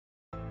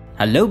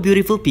Hello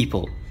beautiful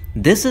people,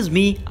 this is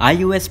me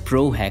iOS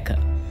Pro Hacker.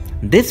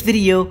 This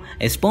video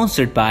is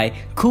sponsored by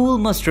Cool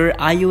Master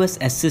iOS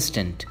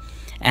Assistant.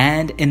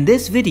 And in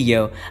this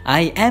video,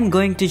 I am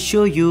going to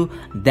show you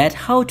that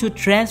how to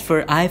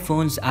transfer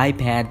iPhones,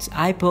 iPads,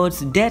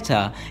 iPods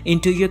data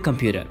into your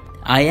computer.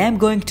 I am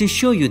going to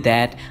show you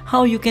that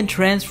how you can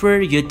transfer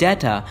your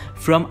data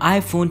from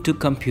iPhone to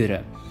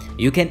computer.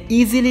 You can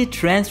easily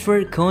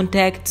transfer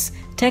contacts,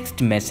 text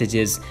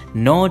messages,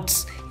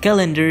 notes,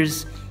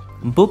 calendars,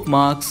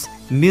 bookmarks,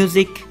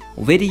 music,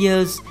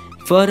 videos,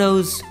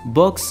 photos,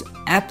 books,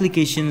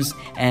 applications,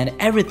 and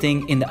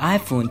everything in the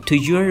iPhone to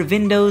your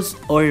Windows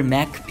or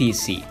Mac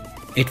PC.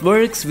 It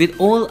works with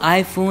all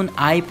iPhone,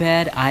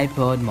 iPad,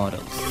 iPod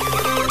models.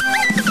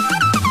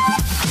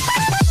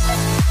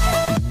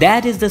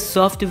 That is the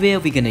software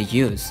we're gonna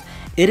use.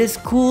 It is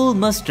Cool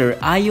Master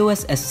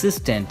iOS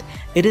Assistant.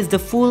 It is the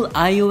full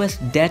iOS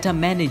data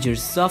manager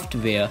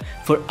software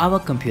for our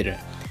computer.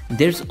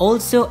 There's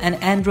also an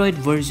Android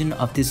version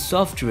of this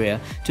software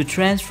to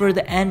transfer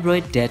the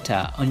Android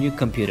data on your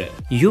computer.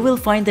 You will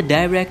find the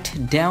direct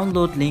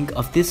download link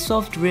of this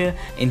software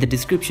in the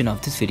description of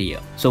this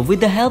video. So with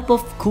the help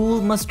of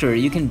Cool Master,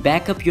 you can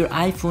back up your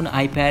iPhone,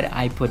 iPad,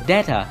 iPod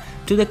data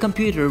to the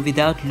computer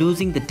without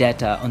losing the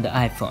data on the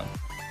iPhone.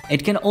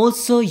 It can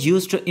also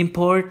use to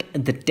import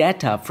the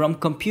data from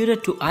computer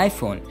to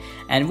iPhone.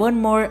 And one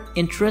more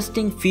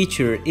interesting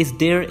feature is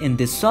there in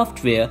this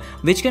software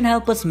which can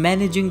help us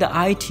managing the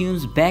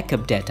iTunes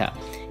backup data.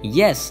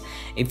 Yes,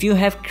 if you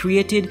have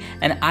created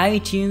an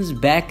iTunes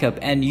backup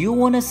and you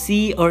want to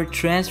see or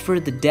transfer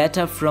the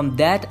data from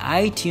that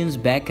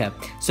iTunes backup,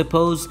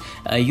 suppose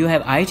you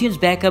have iTunes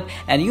backup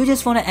and you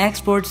just want to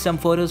export some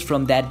photos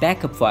from that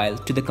backup file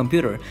to the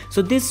computer,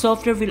 so this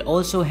software will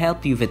also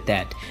help you with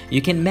that.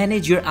 You can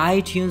manage your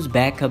iTunes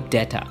backup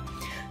data.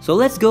 So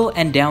let's go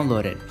and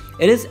download it.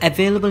 It is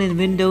available in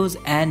Windows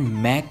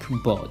and Mac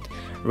both.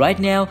 Right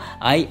now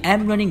I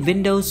am running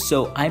Windows,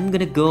 so I'm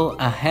gonna go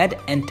ahead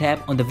and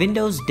tap on the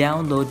Windows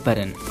download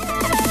button.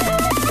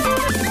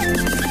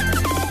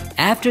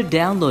 After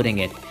downloading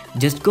it,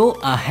 just go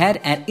ahead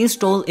and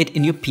install it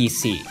in your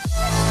PC.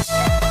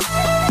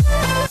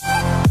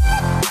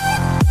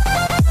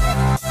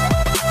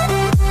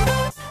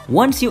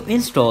 Once you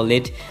install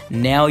it,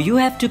 now you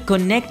have to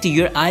connect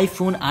your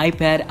iPhone,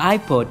 iPad,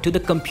 iPod to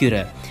the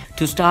computer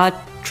to start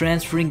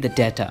transferring the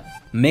data.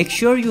 Make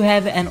sure you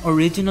have an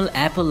original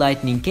Apple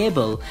Lightning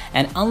cable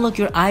and unlock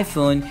your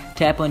iPhone.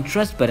 Tap on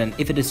Trust button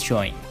if it is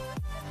showing.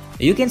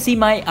 You can see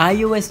my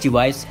iOS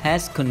device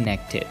has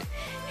connected.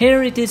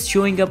 Here it is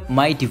showing up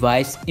my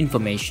device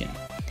information.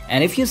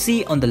 And if you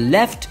see on the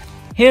left,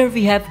 here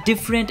we have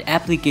different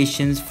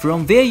applications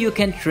from where you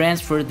can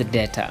transfer the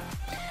data.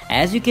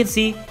 As you can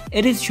see,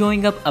 it is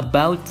showing up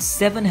about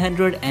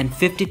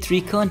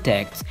 753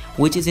 contacts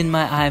which is in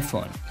my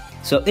iPhone.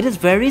 So it is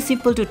very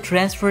simple to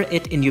transfer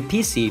it in your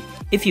PC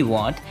if you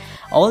want.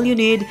 All you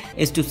need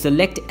is to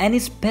select any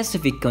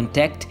specific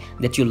contact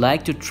that you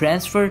like to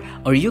transfer,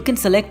 or you can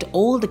select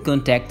all the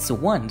contacts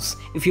once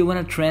if you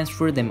want to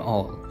transfer them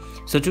all.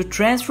 So to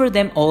transfer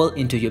them all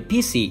into your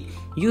PC,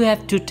 you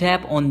have to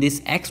tap on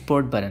this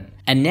export button.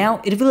 And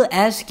now it will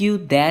ask you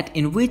that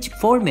in which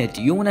format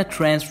you want to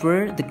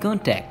transfer the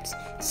contacts,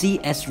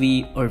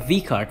 CSV or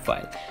vcard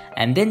file,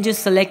 and then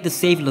just select the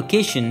save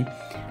location.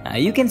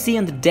 You can see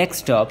on the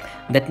desktop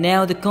that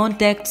now the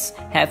contacts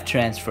have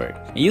transferred.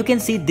 You can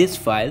see this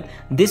file.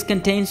 This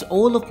contains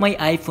all of my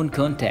iPhone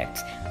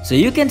contacts. So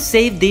you can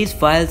save these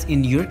files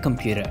in your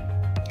computer.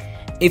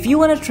 If you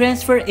want to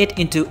transfer it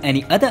into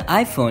any other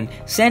iPhone,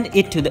 send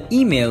it to the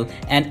email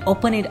and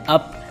open it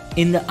up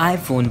in the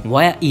iPhone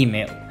via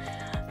email.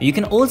 You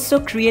can also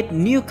create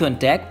new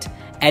contact,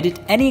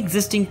 edit any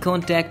existing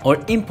contact, or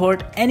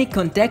import any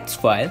contacts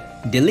file.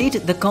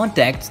 Delete the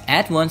contacts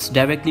at once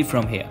directly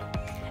from here.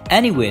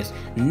 Anyways,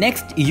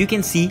 next you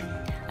can see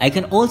I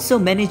can also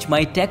manage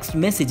my text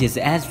messages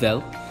as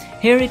well.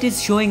 Here it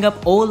is showing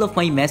up all of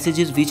my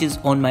messages which is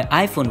on my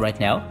iPhone right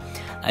now.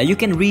 You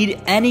can read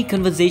any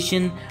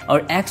conversation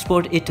or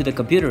export it to the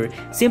computer.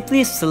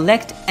 Simply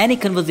select any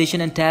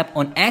conversation and tap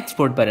on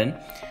export button.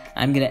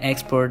 I'm gonna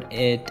export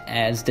it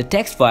as the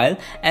text file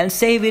and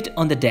save it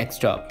on the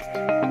desktop.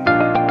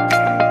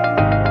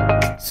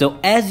 So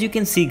as you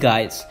can see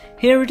guys,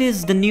 here it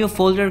is the new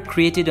folder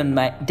created on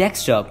my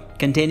desktop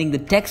containing the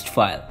text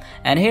file,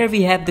 and here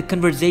we have the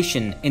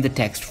conversation in the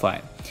text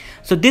file.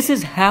 So this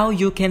is how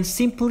you can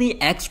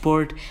simply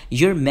export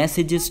your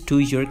messages to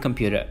your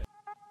computer.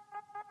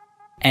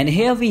 And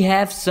here we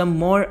have some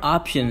more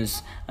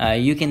options.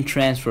 You can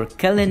transfer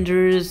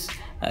calendars,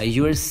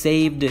 your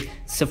saved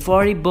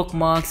Safari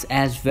bookmarks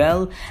as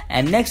well.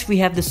 And next we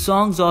have the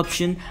songs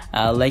option,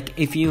 like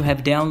if you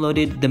have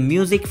downloaded the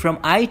music from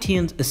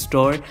iTunes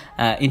store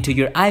into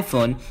your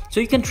iPhone,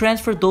 so you can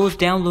transfer those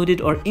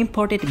downloaded or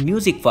imported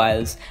music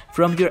files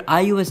from your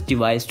iOS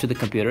device to the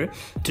computer.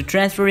 To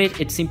transfer it,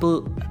 it's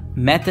simple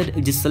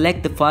method. Just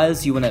select the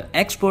files you want to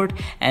export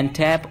and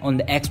tap on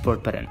the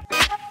export button.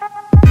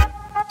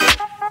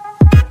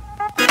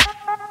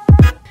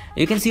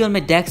 You can see on my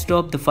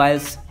desktop the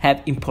files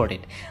have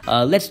imported.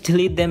 Let's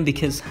delete them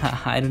because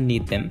I don't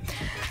need them.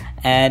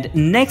 And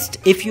next,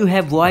 if you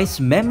have voice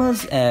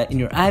memos in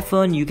your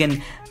iPhone, you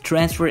can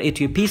transfer it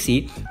to your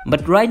PC,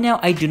 but right now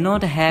I do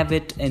not have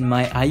it in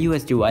my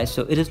iOS device,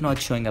 so it is not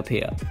showing up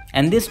here.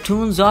 And this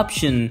tunes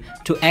option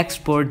to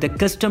export the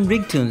custom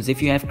ringtones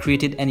if you have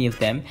created any of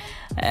them.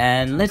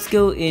 And let's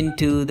go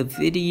into the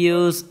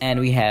videos, and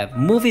we have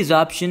movies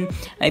option.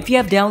 If you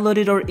have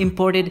downloaded or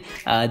imported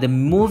the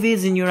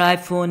movies in your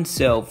iPhone,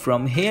 so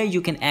from here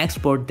you can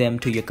export them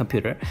to your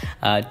computer.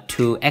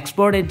 To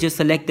export it, just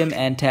select them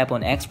and tap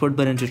on export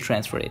button to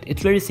transfer it.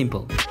 It's very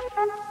simple.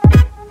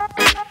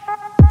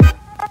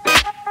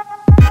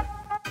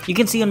 You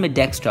can see on my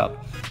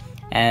desktop,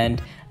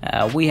 and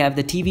we have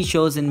the TV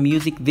shows and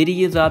music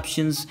videos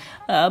options,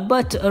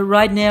 but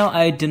right now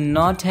I do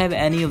not have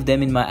any of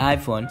them in my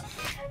iPhone.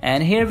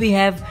 And here we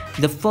have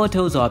the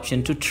photos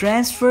option to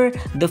transfer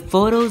the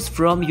photos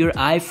from your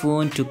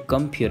iPhone to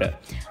computer.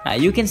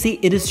 You can see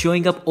it is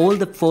showing up all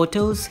the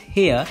photos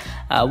here,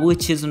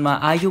 which is on my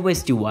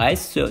iOS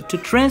device. So to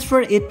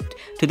transfer it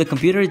to the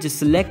computer, just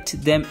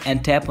select them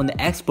and tap on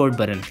the export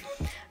button.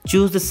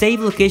 Choose the save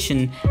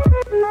location,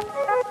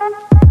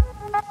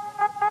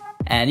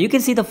 and you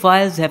can see the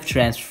files have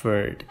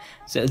transferred.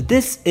 So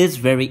this is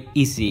very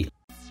easy.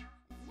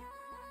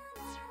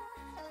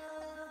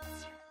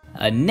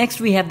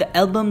 Next, we have the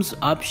albums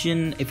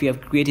option. If you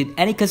have created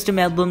any custom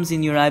albums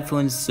in your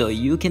iPhone, so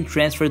you can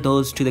transfer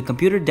those to the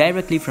computer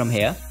directly from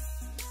here.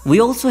 We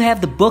also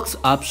have the books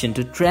option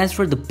to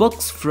transfer the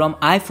books from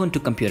iPhone to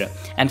computer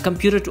and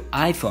computer to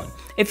iPhone.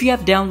 If you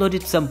have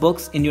downloaded some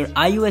books in your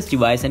iOS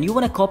device and you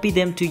want to copy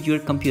them to your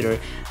computer,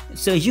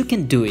 so you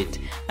can do it.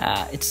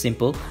 It's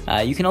simple.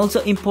 You can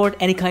also import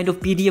any kind of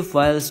PDF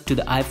files to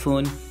the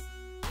iPhone.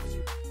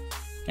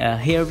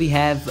 Here we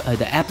have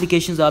the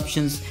applications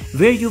options,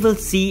 where you will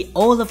see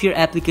all of your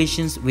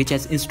applications which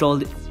has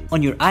installed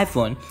on your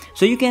iPhone.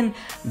 So you can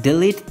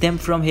delete them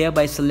from here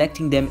by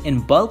selecting them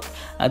in bulk.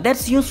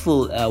 That's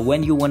useful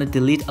when you want to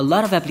delete a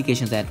lot of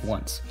applications at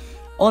once.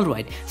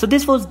 Alright, so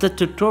this was the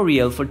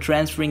tutorial for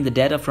transferring the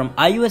data from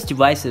iOS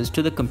devices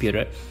to the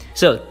computer.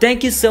 So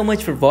thank you so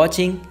much for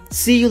watching.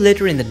 See you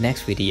later in the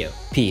next video.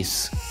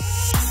 Peace.